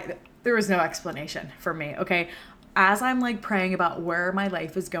 there is no explanation for me, okay? As I'm like praying about where my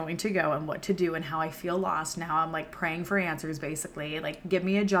life is going to go and what to do and how I feel lost now, I'm like praying for answers basically. Like, give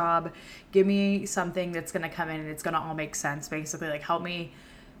me a job, give me something that's going to come in and it's going to all make sense basically. Like,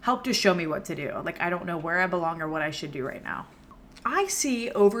 help to show me what to do. Like, I don't know where I belong or what I should do right now. I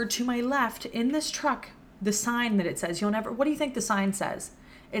see over to my left in this truck the sign that it says, what do you think the sign says?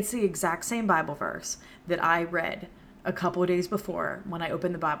 It's the exact same Bible verse that I read a couple of days before when I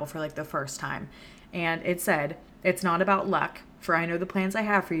opened the Bible for like the first time. And it said, "It's not about luck, for I know the plans I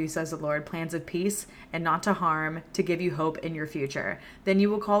have for you, says the Lord, plans of peace and not to harm, to give you hope in your future. Then you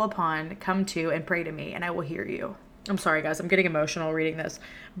will call upon, come to, and pray to me, and I will hear you." I'm sorry, guys. I'm getting emotional reading this.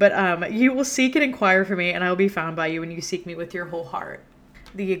 But you will seek and inquire for me, and I will be found by you when you seek me with your whole heart.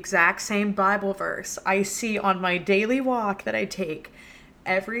 The exact same Bible verse I see on my daily walk that I take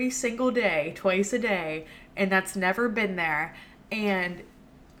every single day, twice a day, and that's never been there. And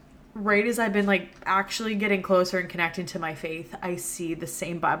right as I've been like actually getting closer and connecting to my faith, I see the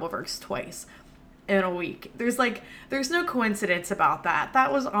same Bible verse twice in a week. There's no coincidence about that.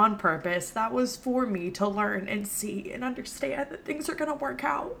 That was on purpose. That was for me to learn and see and understand that things are going to work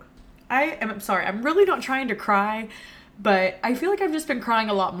out. I'm sorry. I'm really not trying to cry, but I feel like I've just been crying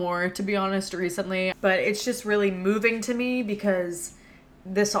a lot more, to be honest, recently. But it's just really moving to me because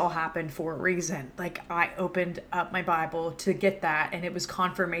this all happened for a reason. Like, I opened up my Bible to get that, and it was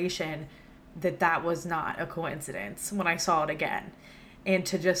confirmation that that was not a coincidence when I saw it again. And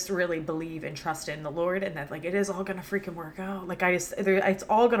to just really believe and trust in the Lord, and that like it is all gonna freaking work out. Like it's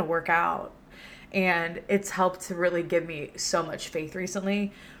all gonna work out. And it's helped to really give me so much faith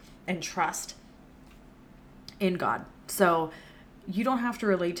recently and trust in God. So you don't have to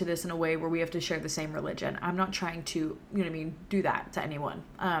relate to this in a way where we have to share the same religion. I'm not trying to, do that to anyone.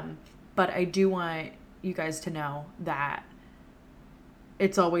 But I do want you guys to know that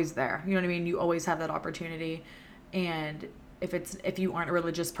it's always there. You know what I mean? You always have that opportunity. And if you aren't a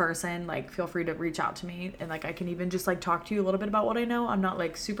religious person, like feel free to reach out to me, and like I can even just like talk to you a little bit about what I know. I'm not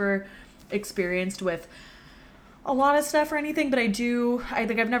like super experienced with a lot of stuff or anything, but I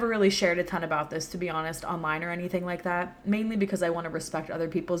think I've never really shared a ton about this, to be honest, online or anything like that, mainly because I want to respect other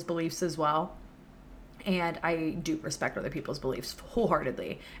people's beliefs as well. And I do respect other people's beliefs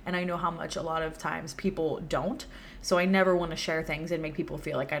wholeheartedly. And I know how much a lot of times people don't. So I never want to share things and make people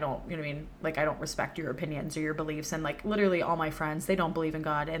feel like I don't, you know what I mean? Like I don't respect your opinions or your beliefs. And like literally all my friends, they don't believe in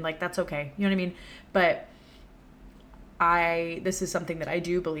God. And like, that's okay. You know what I mean? But this is something that I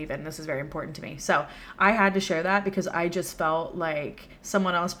do believe in. This is very important to me. So I had to share that because I just felt like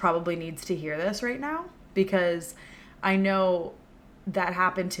someone else probably needs to hear this right now, because I know that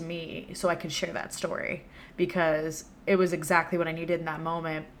happened to me, so I can share that story because it was exactly what I needed in that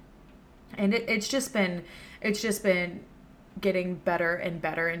moment. And it's just been getting better and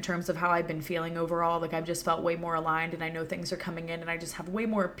better in terms of how I've been feeling overall. Like I've just felt way more aligned, and I know things are coming in, and I just have way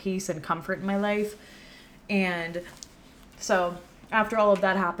more peace and comfort in my life. And so after all of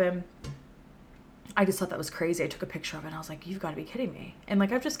that happened, I just thought that was crazy. I took a picture of it and I was like, you've got to be kidding me. And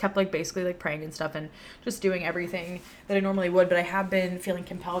like, I've just kept like basically like praying and stuff and just doing everything that I normally would. But I have been feeling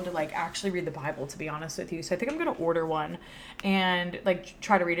compelled to like actually read the Bible, to be honest with you. So I think I'm going to order one and like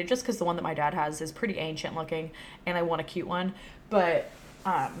try to read it, just because the one that my dad has is pretty ancient looking and I want a cute one. But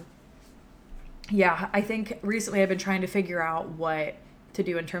yeah, I think recently I've been trying to figure out what to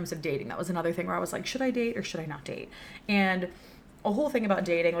do in terms of dating. That was another thing where I was like, should I date or should I not date? And a whole thing about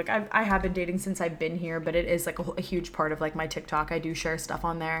dating, like I have been dating since I've been here, but it is like a huge part of like my TikTok. I do share stuff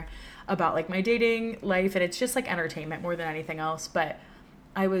on there about like my dating life, and it's just like entertainment more than anything else. But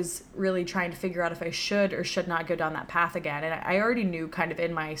I was really trying to figure out if I should or should not go down that path again. And I already knew kind of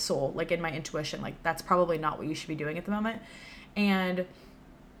in my soul, like in my intuition, like that's probably not what you should be doing at the moment. And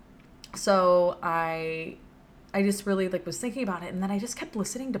so I just really like was thinking about it, and then I just kept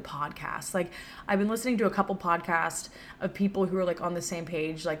listening to podcasts. Like I've been listening to a couple podcasts of people who are like on the same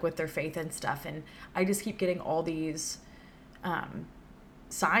page, like with their faith and stuff. And I just keep getting all these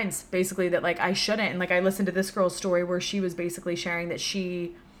signs basically that like I shouldn't. And like I listened to this girl's story where she was basically sharing that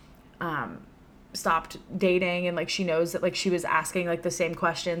she stopped dating, and like she knows that like she was asking like the same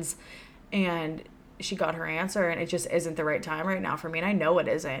questions and she got her answer, and it just isn't the right time right now for me. And I know it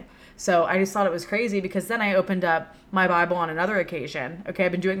isn't. So I just thought it was crazy, because then I opened up my Bible on another occasion. Okay.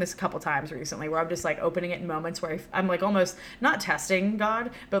 I've been doing this a couple times recently where I'm just like opening it in moments where I'm like almost not testing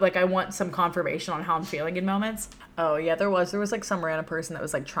God, but like I want some confirmation on how I'm feeling in moments. Oh yeah, there was like some random person that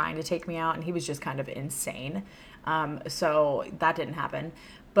was like trying to take me out, and he was just kind of insane. So that didn't happen.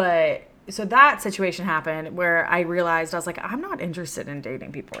 But so that situation happened where I realized I was like, I'm not interested in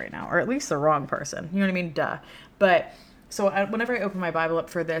dating people right now, or at least the wrong person. You know what I mean? Duh. But so whenever I opened my Bible up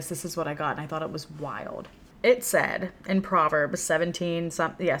for this is what I got, and I thought it was wild. It said in Proverbs 17,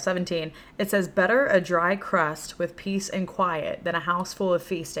 it says, better a dry crust with peace and quiet than a house full of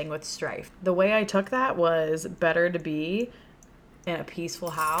feasting with strife. The way I took that was better to be in a peaceful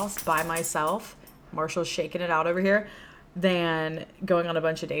house by myself. Marshall's shaking it out over here. Than going on a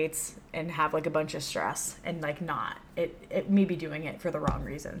bunch of dates and have like a bunch of stress and like not me be doing it for the wrong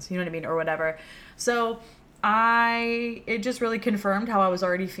reasons, you know what I mean, or whatever. So it just really confirmed how I was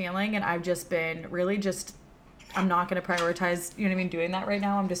already feeling, and I've just been really I'm not going to prioritize, you know what I mean, doing that right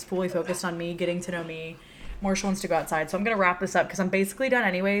now. I'm just fully focused on me, getting to know me. Marshall wants to go outside, so I'm going to wrap this up because I'm basically done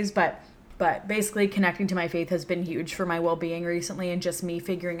anyways, but basically connecting to my faith has been huge for my well-being recently, and just me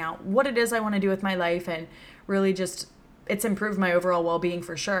figuring out what it is I want to do with my life, and really just it's improved my overall well-being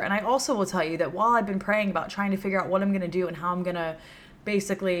for sure. And I also will tell you that while I've been praying about trying to figure out what I'm going to do and how I'm going to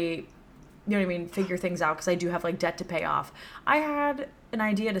basically, you know what I mean, figure things out, because I do have like debt to pay off. I had an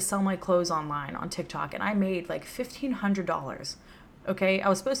idea to sell my clothes online on TikTok, and I made like $1,500. Okay. I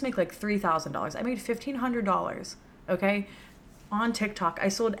was supposed to make like $3,000. I made $1,500. Okay. On TikTok, I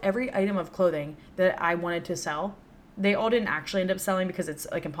sold every item of clothing that I wanted to sell. They all didn't actually end up selling because it's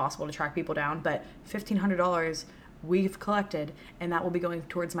like impossible to track people down, but $1,500 we've collected, and that will be going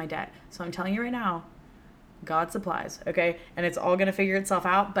towards my debt. So I'm telling you right now, God supplies, okay? And it's all going to figure itself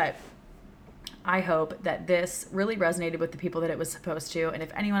out, but I hope that this really resonated with the people that it was supposed to. And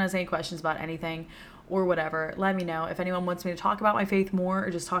if anyone has any questions about anything or whatever, let me know. If anyone wants me to talk about my faith more or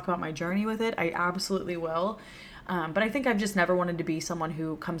just talk about my journey with it, I absolutely will. But I think I've just never wanted to be someone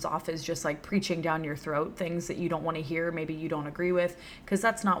who comes off as just like preaching down your throat things that you don't want to hear, maybe you don't agree with, because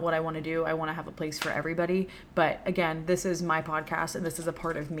that's not what I want to do. I want to have a place for everybody. But again, this is my podcast, and this is a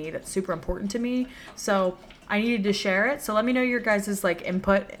part of me that's super important to me. So I needed to share it. So let me know your guys' like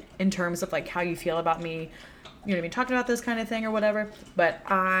input in terms of like how you feel about me, you know what I mean, talking about this kind of thing or whatever. But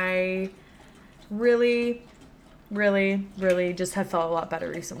I really really, really just have felt a lot better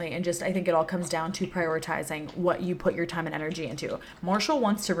recently. And just, I think it all comes down to prioritizing what you put your time and energy into. Marshall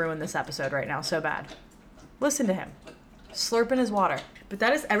wants to ruin this episode right now so bad. Listen to him slurping his water. But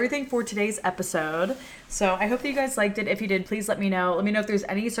that is everything for today's episode. So I hope that you guys liked it. If you did, please let me know. Let me know if there's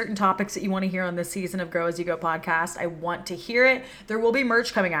any certain topics that you want to hear on this season of Grow As You Go podcast. I want to hear it. There will be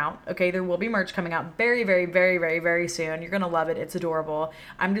merch coming out. Okay, there will be merch coming out very, very, very, very, very soon. You're going to love it. It's adorable.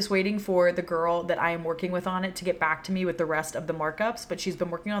 I'm just waiting for the girl that I am working with on it to get back to me with the rest of the markups, but she's been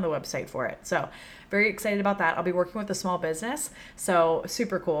working on the website for it. So very excited about that. I'll be working with a small business. So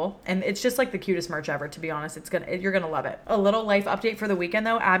super cool. And it's just like the cutest merch ever, to be honest. You're going to love it. A little life update for the weekend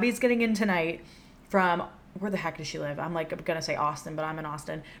though. Abby's getting in tonight from, where the heck does she live? I'm going to say Austin, but I'm in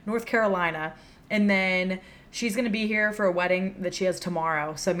Austin, North Carolina. And then she's going to be here for a wedding that she has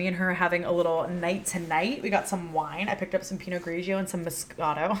tomorrow. So me and her are having a little night tonight. We got some wine. I picked up some Pinot Grigio and some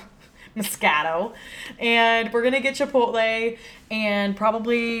Moscato. And we're going to get Chipotle and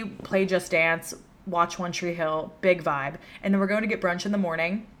probably play Just Dance, watch One Tree Hill, big vibe. And then we're going to get brunch in the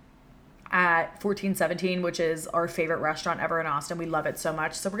morning at 1417, which is our favorite restaurant ever in Austin. We love it so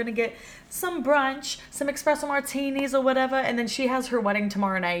much. So we're going to get some brunch, some espresso martinis or whatever. And then she has her wedding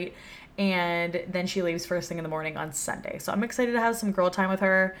tomorrow night. And then she leaves first thing in the morning on Sunday. So I'm excited to have some girl time with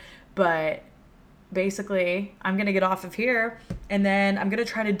her. But basically, I'm going to get off of here. And then I'm going to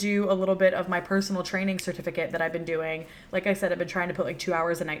try to do a little bit of my personal training certificate that I've been doing. Like I said, I've been trying to put like 2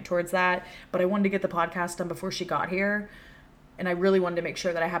 hours a night towards that. But I wanted to get the podcast done before she got here. And I really wanted to make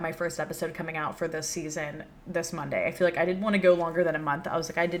sure that I had my first episode coming out for this season this Monday. I feel like I didn't want to go longer than a month. I was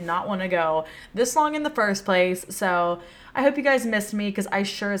like, I did not want to go this long in the first place. So I hope you guys missed me because I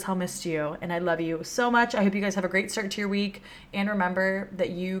sure as hell missed you. And I love you so much. I hope you guys have a great start to your week. And remember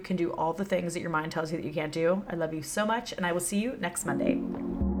that you can do all the things that your mind tells you that you can't do. I love you so much. And I will see you next Monday.